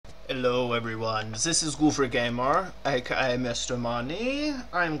Hello everyone, this is Goofy Gamer, aka Mr. Money.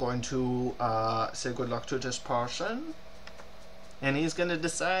 I'm going to say good luck to this person, and he's going to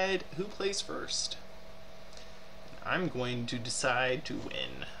decide who plays first. I'm going to decide to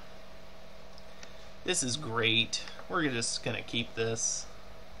win. This is great. We're just going to keep this.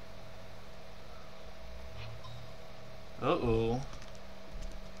 Uh-oh.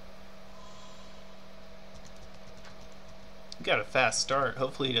 He got a fast start.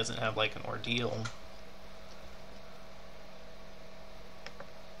 Hopefully he doesn't have like an ordeal.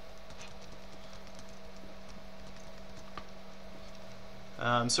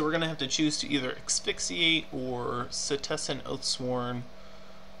 So we're going to have to choose to either Asphyxiate or Setessan Oathsworn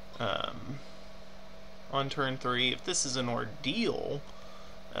on turn 3. If this is an ordeal...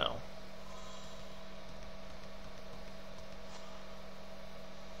 Oh.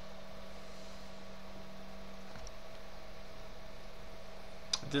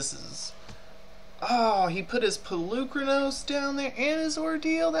 This is... Oh, he put his Pelucranos down there and his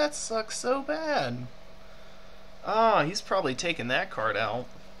ordeal? That sucks so bad. Ah, he's probably taking that card out.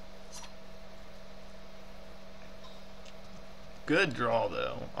 Good draw,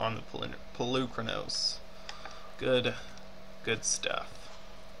 though, on the Pelucranos. Good stuff.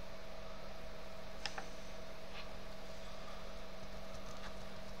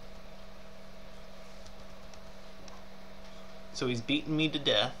 So he's beaten me to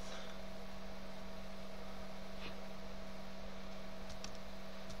death.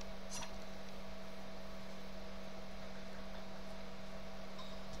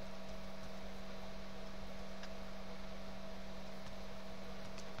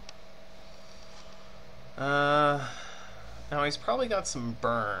 Now he's probably got some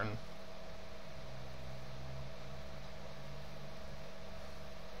burn.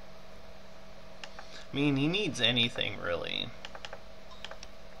 I mean, he needs anything, really.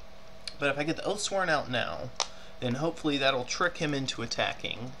 But if I get the Oathsworn out now, then hopefully that'll trick him into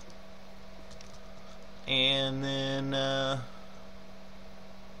attacking. And then,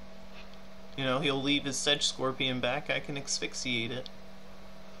 you know, he'll leave his Sedge Scorpion back. I can asphyxiate it.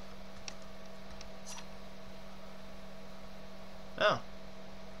 Oh.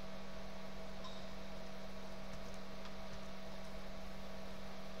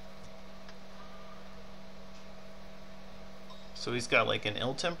 So he's got like an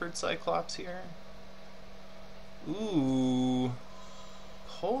ill-tempered Cyclops here. Ooh.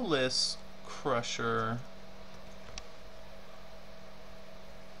 Polis Crusher.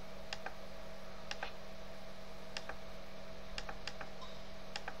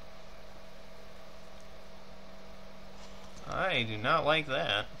 I do not like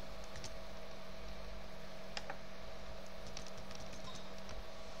that.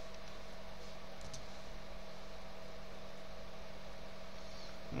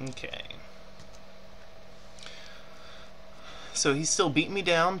 Okay. So he's still beating me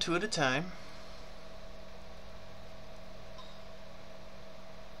down 2 at a time.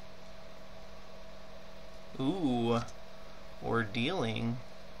 Ooh. Ordealing.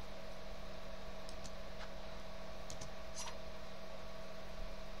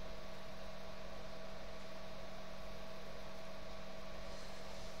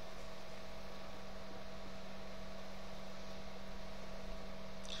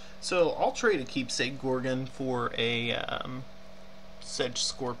 So I'll trade a Keepsake Gorgon for a Sedge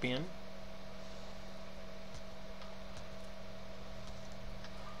Scorpion.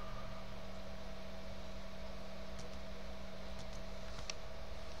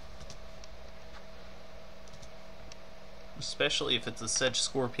 Especially if it's a Sedge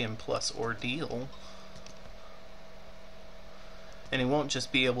Scorpion plus Ordeal. And he won't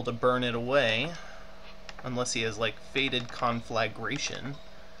just be able to burn it away unless he has like Fated Conflagration,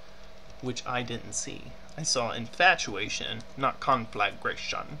 which I didn't see. I saw Infatuation, not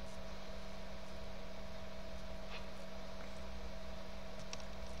Conflagration.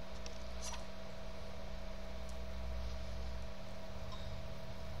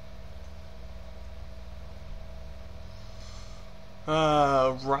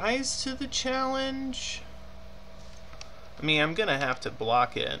 Rise to the challenge? I mean, I'm gonna have to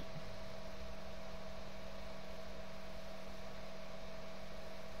block it.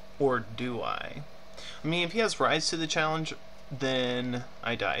 Or do I? I mean, if he has Rise to the challenge, then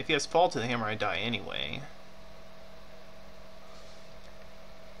I die. If he has Fall to the Hammer, I die anyway.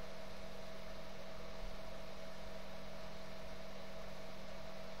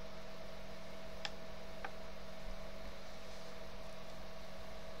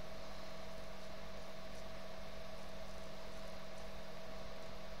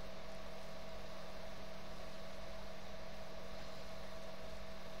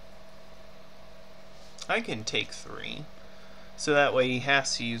 I can take 3. So that way he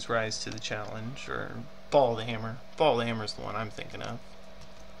has to use Rise to the Challenge, or Ball the Hammer. Ball the Hammer is the one I'm thinking of.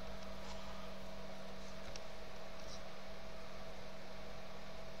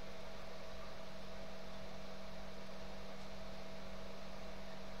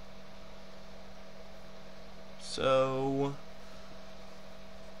 So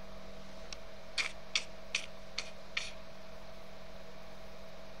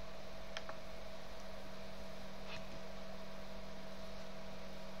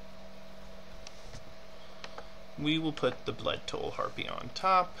we will put the Blood Toll Harpy on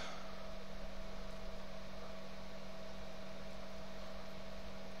top.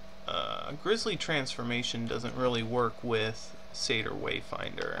 Grizzly Transformation doesn't really work with Satyr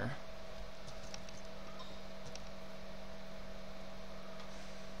Wayfinder.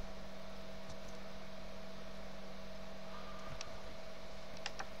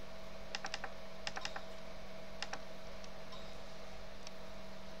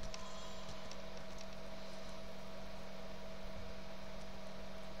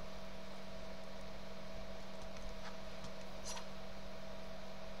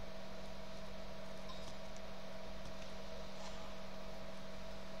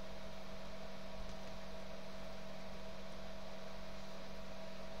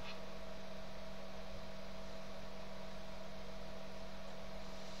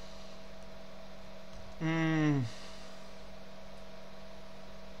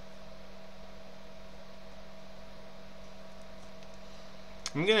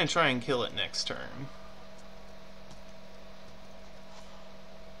 I'm gonna try and kill it next turn.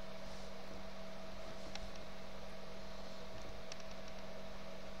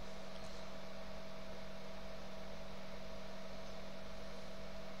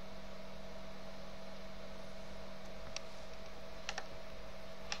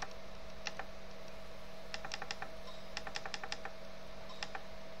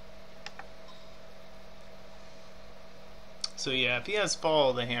 So yeah, if he has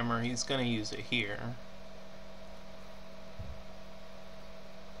Follow the Hammer, he's gonna use it here.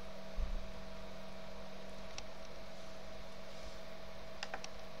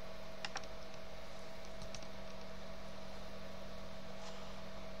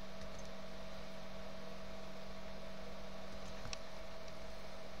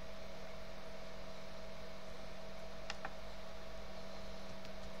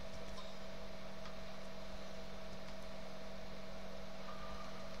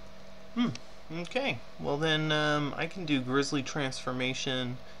 Okay, well then I can do Grizzly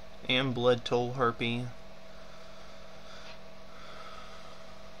Transformation and Blood Toll Harpy.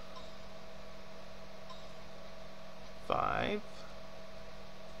 Five.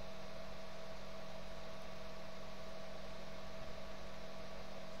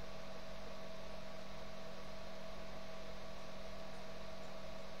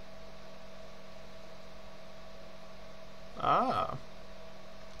 Ah.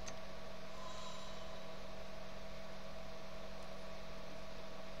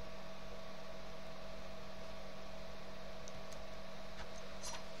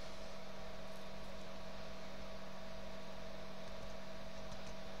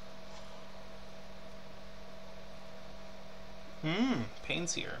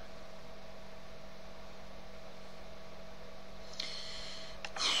 Pain's here.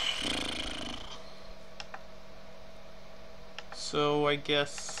 So I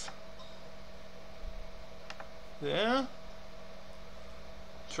guess, yeah,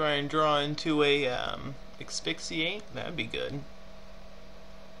 try and draw into a Asphyxiate. That'd be good.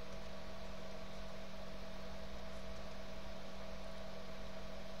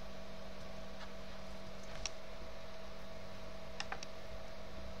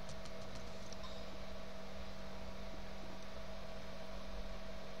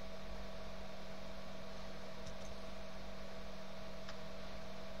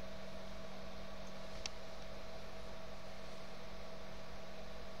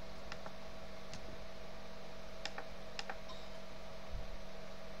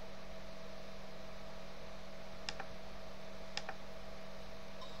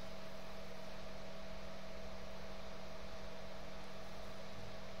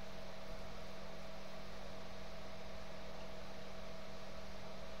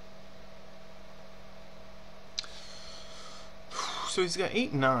 So he's got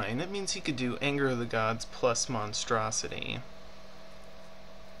 8-9. That means he could do Anger of the Gods plus Monstrosity.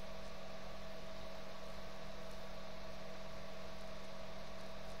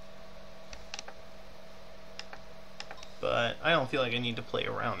 But I don't feel like I need to play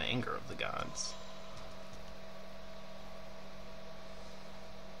around Anger of the Gods.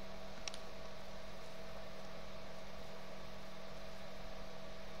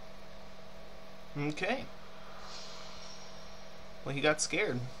 Okay. Well, he got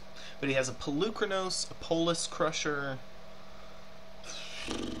scared. But he has a Pelucranos, a Polis Crusher,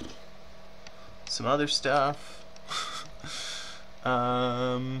 some other stuff.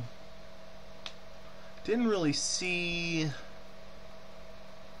 Didn't really see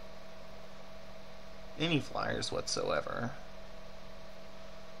any flyers whatsoever.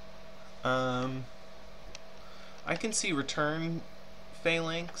 I can see Return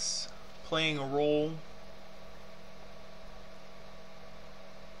Phalanx playing a role.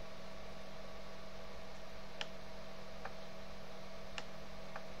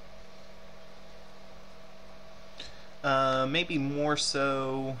 Maybe more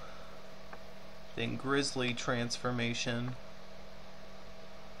so than Grizzly Transformation.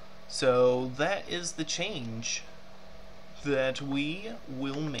 So that is the change that we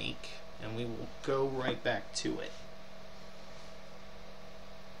will make, and we will go right back to it.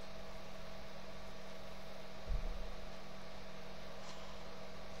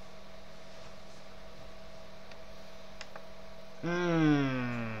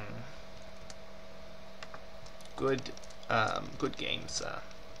 Good games.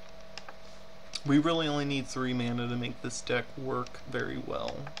 We really only need 3 mana to make this deck work very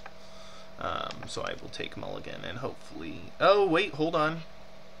well. So I will take Mulligan and hopefully... Oh, wait, hold on.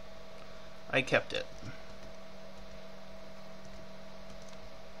 I kept it.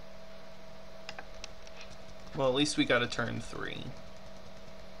 Well, at least we got a turn 3.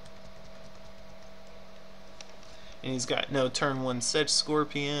 And he's got no turn 1 Sedge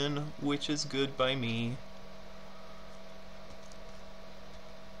Scorpion, which is good by me.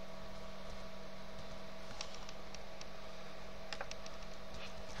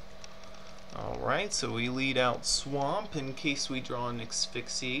 Alright, so we lead out Swamp in case we draw an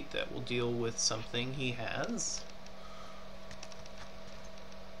Asphyxiate that will deal with something he has.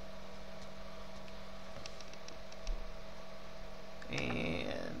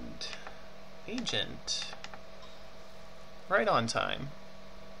 And Agent. Right on time.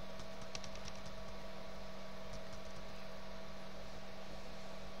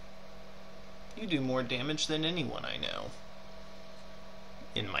 You do more damage than anyone I know.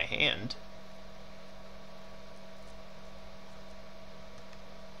 In my hand.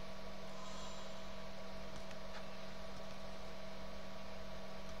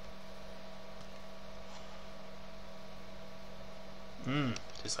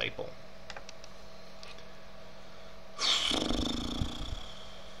 Disciple.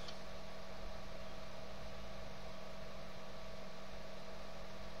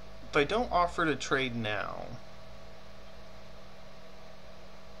 If I don't offer to trade now,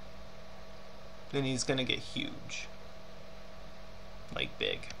 then he's gonna get huge. Like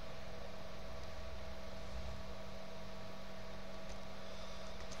big.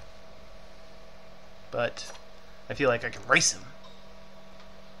 But I feel like I can race him.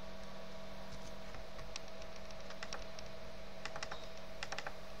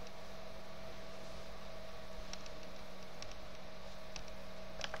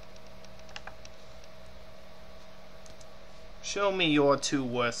 Show me your 2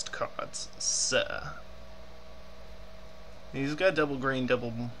 worst cards, sir. He's got double green,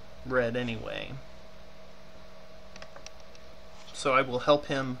 double red anyway. So I will help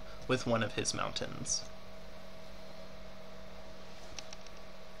him with one of his mountains.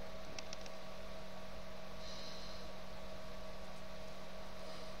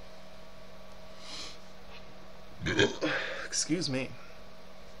 Excuse me.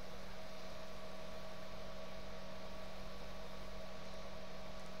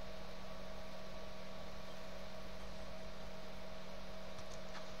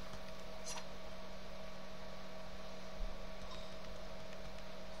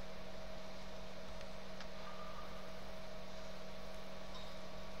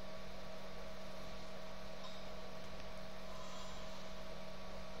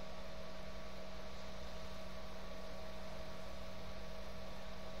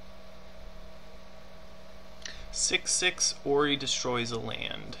 Six, Ori destroys a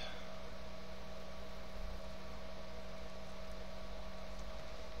land.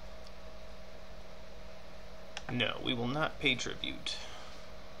 No, we will not pay tribute.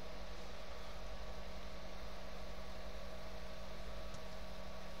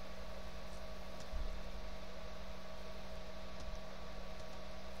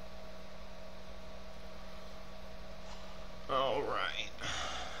 All right.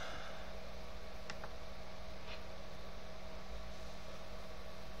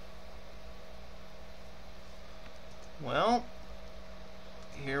 Well,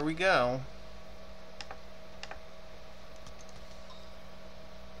 here we go.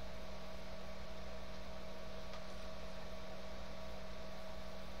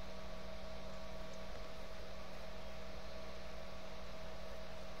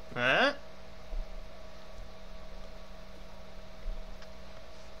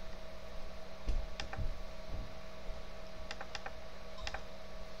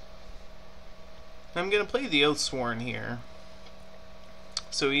 I'm going to play the Oathsworn here.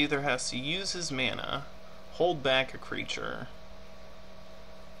 So he either has to use his mana, hold back a creature,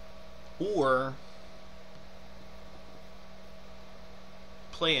 or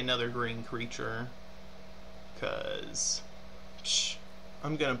play another green creature, because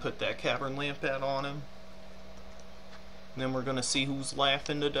I'm going to put that Cavern Lampad on him. And then we're going to see who's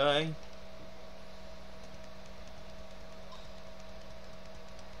laughing today.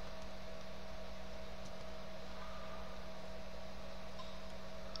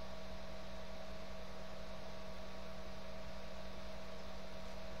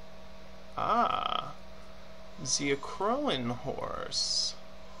 Ah, the Crowan Horse.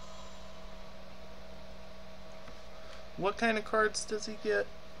 What kind of cards does he get?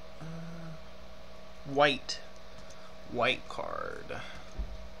 White. White card.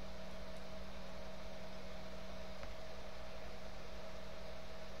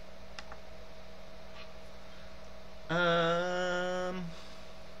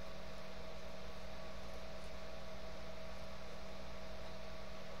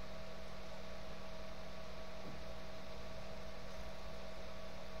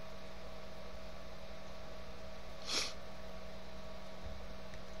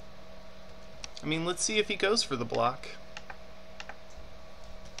 I mean, let's see if he goes for the block.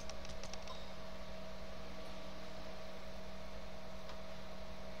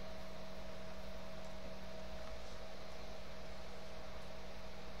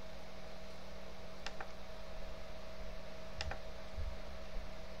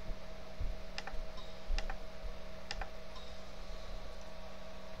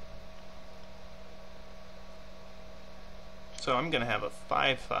 So I'm going to have a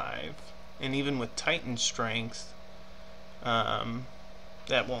 5/5. And even with Titan Strength,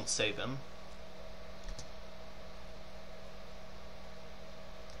 that won't save him.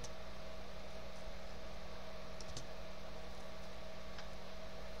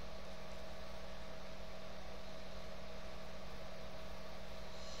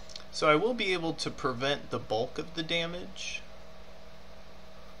 So I will be able to prevent the bulk of the damage.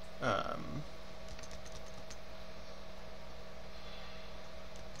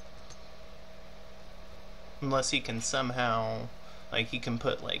 Unless he can somehow, like, he can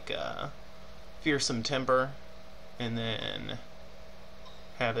put, like, Fearsome Temper, and then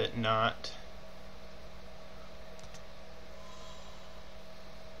have it not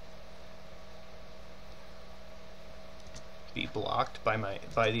be blocked by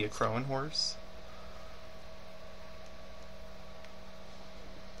the Crowan Horse.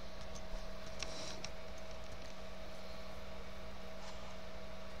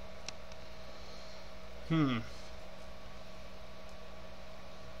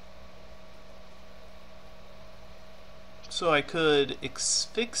 So I could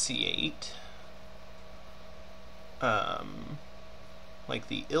asphyxiate, like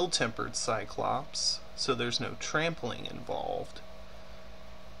the Ill-Tempered Cyclops, so there's no trampling involved.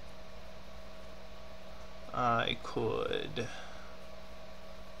 I could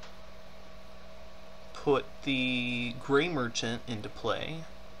put the Grey Merchant into play.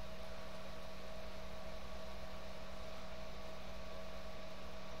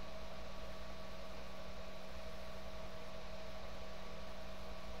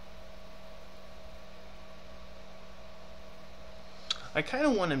 I kind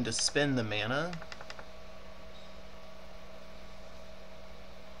of want him to spend the mana.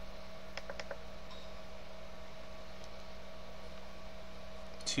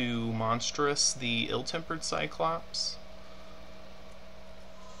 To Monstrous the Ill-Tempered Cyclops.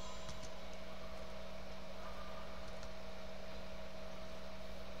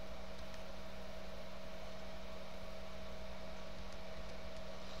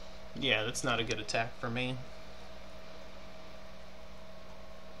 Yeah, that's not a good attack for me.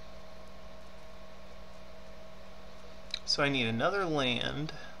 So I need another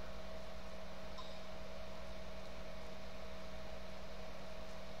land.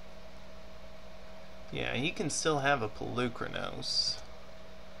 Yeah, he can still have a Polukranos.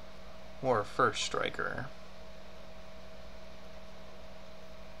 Or a First Striker.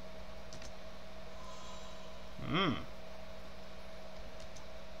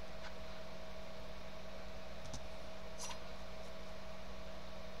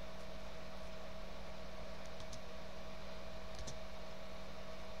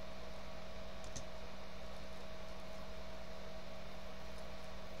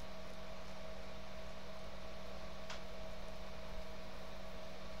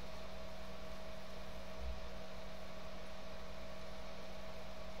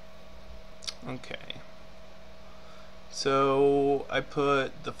 Okay. So I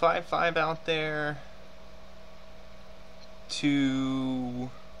put the 5/5 out there. to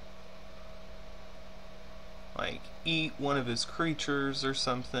like eat one of his creatures or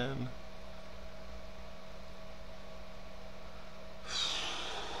something.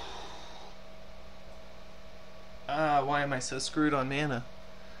 Why am I so screwed on mana?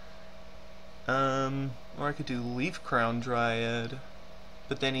 Or I could do Leaf Crown Dryad,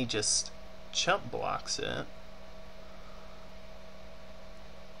 but then he just chump blocks it.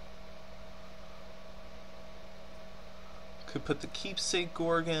 Could put the Keepsake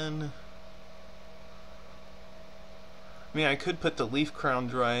Gorgon. I mean, I could put the Leaf Crown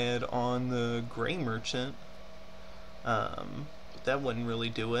Dryad on the Gray Merchant, but that wouldn't really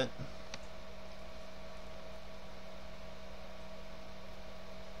do it.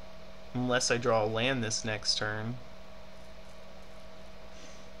 Unless I draw a land this next turn.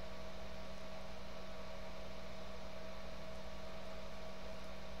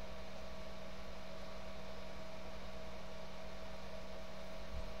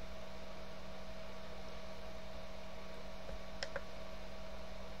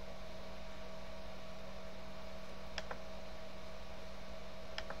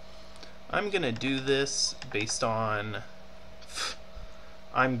 I'm gonna do this based on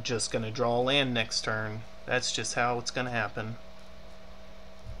I'm just going to draw a land next turn. That's just how it's going to happen.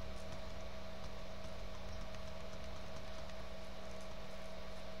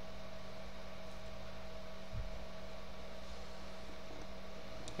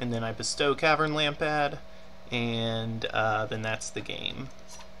 And then I bestow Cavern Lampad, and then that's the game.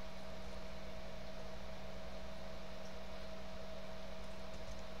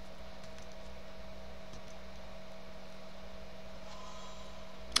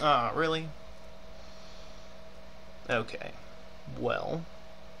 Ah, really? Okay. Well.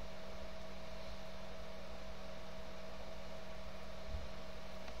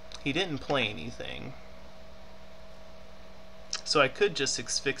 He didn't play anything. So I could just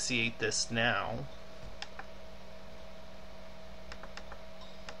asphyxiate this now.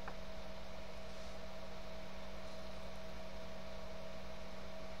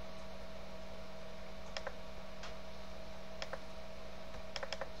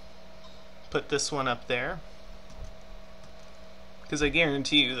 Put this one up there, because I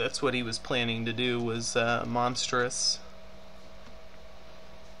guarantee you that's what he was planning to do, was monstrous.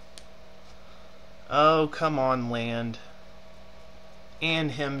 Oh, come on, land.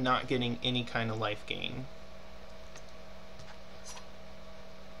 And him not getting any kind of life gain.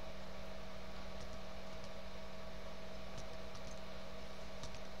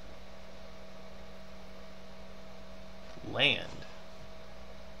 Land.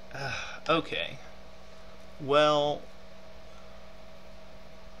 Okay. Well,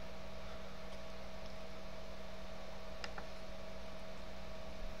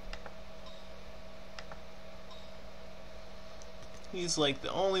 he's like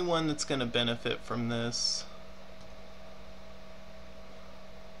the only one that's going to benefit from this.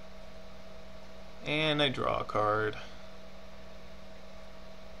 And I draw a card.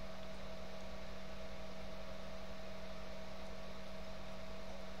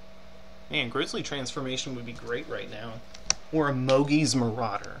 Man, Grizzly Transformation would be great right now. Or a Mogi's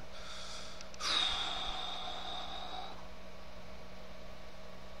Marauder.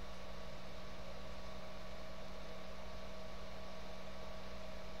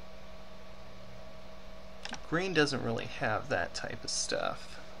 Green doesn't really have that type of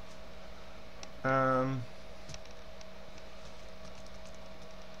stuff.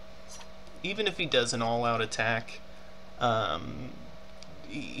 Even if he does an all-out attack,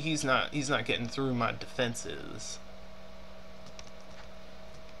 he's not getting through my defenses.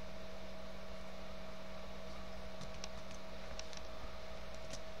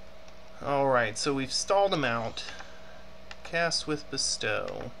 Alright, so we've stalled him out. Cast with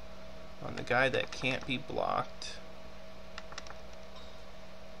Bestow on the guy that can't be blocked.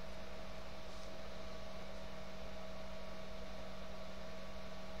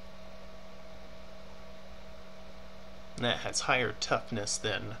 And that has higher toughness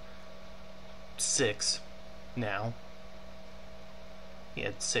than 6 now. He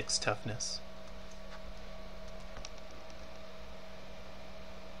had 6 toughness.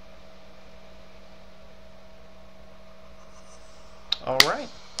 Alright.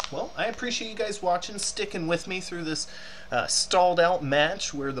 Well, I appreciate you guys watching, sticking with me through this stalled out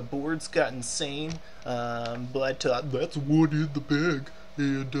match where the board's got insane. But that's what in the bag.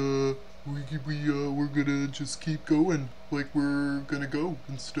 And we're gonna just keep going like we're gonna go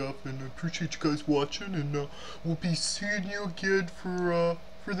and stuff, and I appreciate you guys watching, and we'll be seeing you again for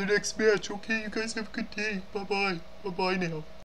the next match. Okay, you guys have a good day. Bye bye now.